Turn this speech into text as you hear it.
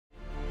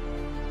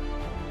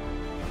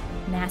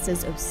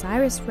NASA's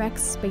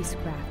OSIRIS-REx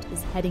spacecraft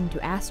is heading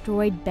to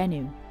Asteroid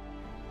Bennu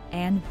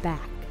and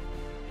back.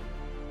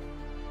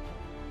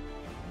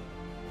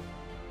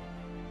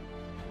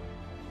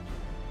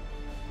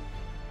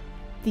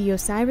 The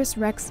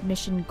OSIRIS-REx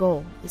mission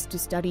goal is to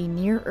study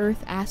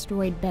near-Earth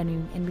asteroid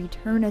Bennu and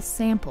return a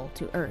sample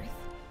to Earth.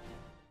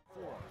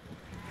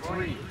 4,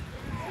 3,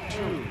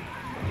 2,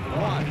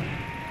 1.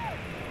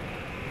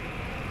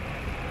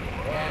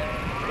 And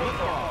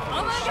liftoff.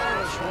 Oh my gosh!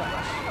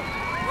 OSIRIS-REx,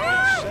 a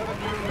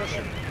 7-year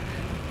mission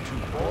to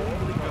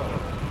boldly go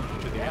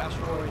to the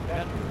asteroid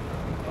Bennu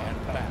and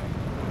back.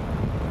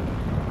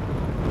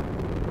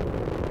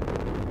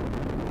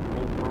 The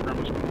whole program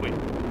is complete.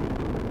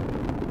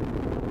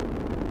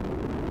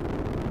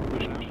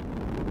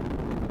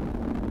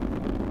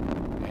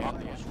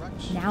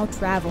 Now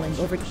traveling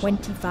over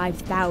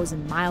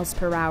 25,000 miles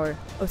per hour,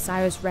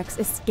 OSIRIS-REx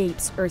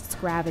escapes Earth's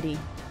gravity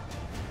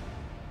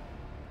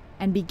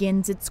and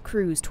begins its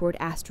cruise toward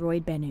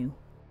asteroid Bennu.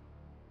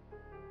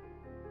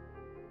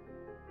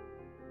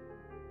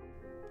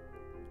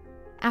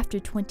 After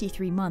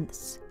 23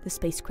 months, the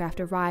spacecraft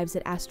arrives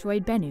at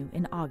asteroid Bennu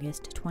in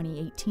August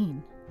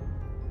 2018.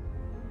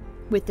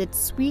 With its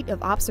suite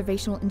of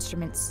observational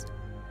instruments,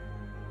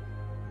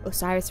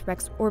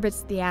 OSIRIS-REx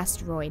orbits the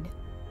asteroid,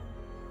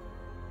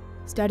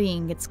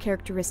 studying its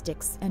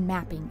characteristics and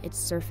mapping its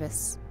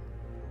surface.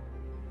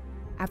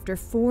 After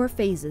 4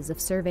 phases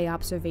of survey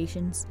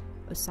observations,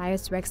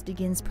 OSIRIS-REx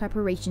begins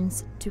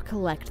preparations to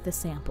collect the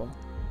sample.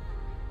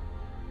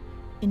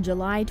 In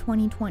July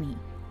 2020,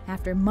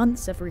 after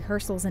months of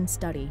rehearsals and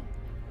study,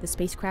 the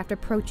spacecraft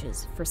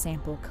approaches for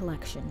sample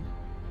collection.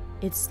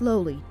 It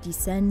slowly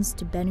descends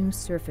to Bennu's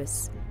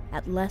surface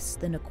at less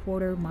than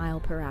 1/4 mile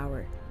per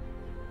hour.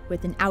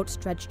 With an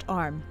outstretched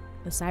arm,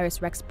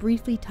 OSIRIS-REx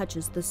briefly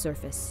touches the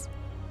surface.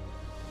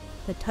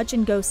 The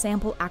touch-and-go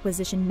sample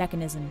acquisition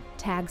mechanism,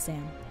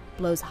 TAGSAM,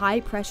 blows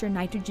high-pressure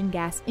nitrogen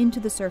gas into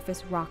the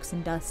surface rocks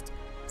and dust,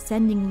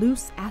 sending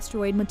loose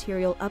asteroid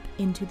material up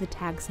into the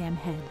TAGSAM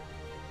head.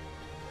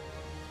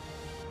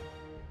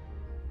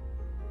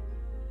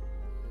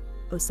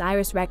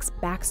 OSIRIS-REx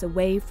backs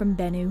away from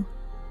Bennu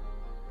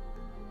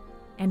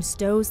and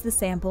stows the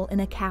sample in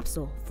a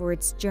capsule for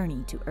its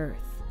journey to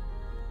Earth.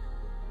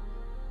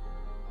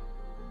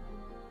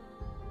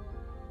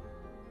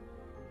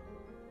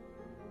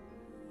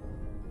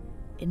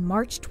 In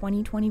March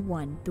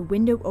 2021, the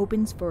window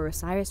opens for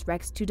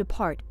OSIRIS-REx to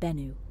depart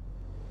Bennu.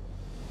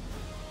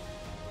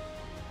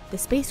 The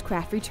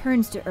spacecraft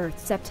returns to Earth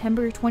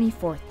September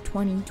 24,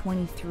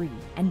 2023,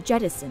 and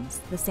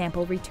jettisons the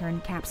sample return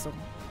capsule.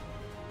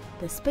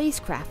 The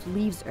spacecraft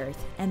leaves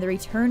Earth, and the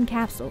return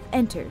capsule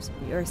enters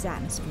the Earth's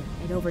atmosphere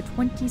at over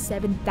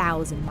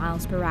 27,000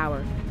 miles per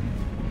hour,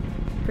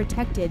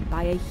 protected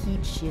by a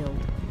heat shield.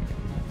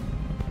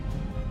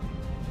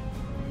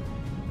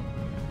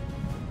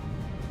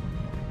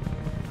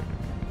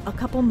 A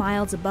couple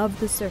miles above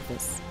the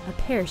surface, a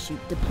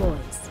parachute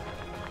deploys.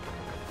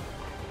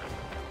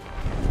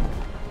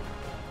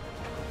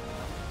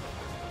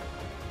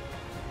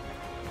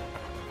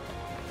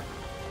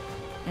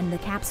 And the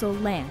capsule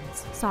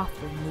lands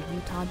softly in the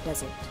Utah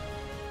desert.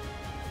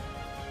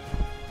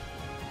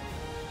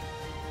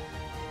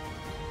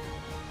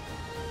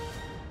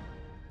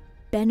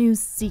 Bennu's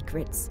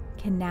secrets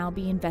can now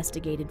be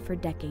investigated for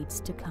decades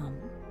to come.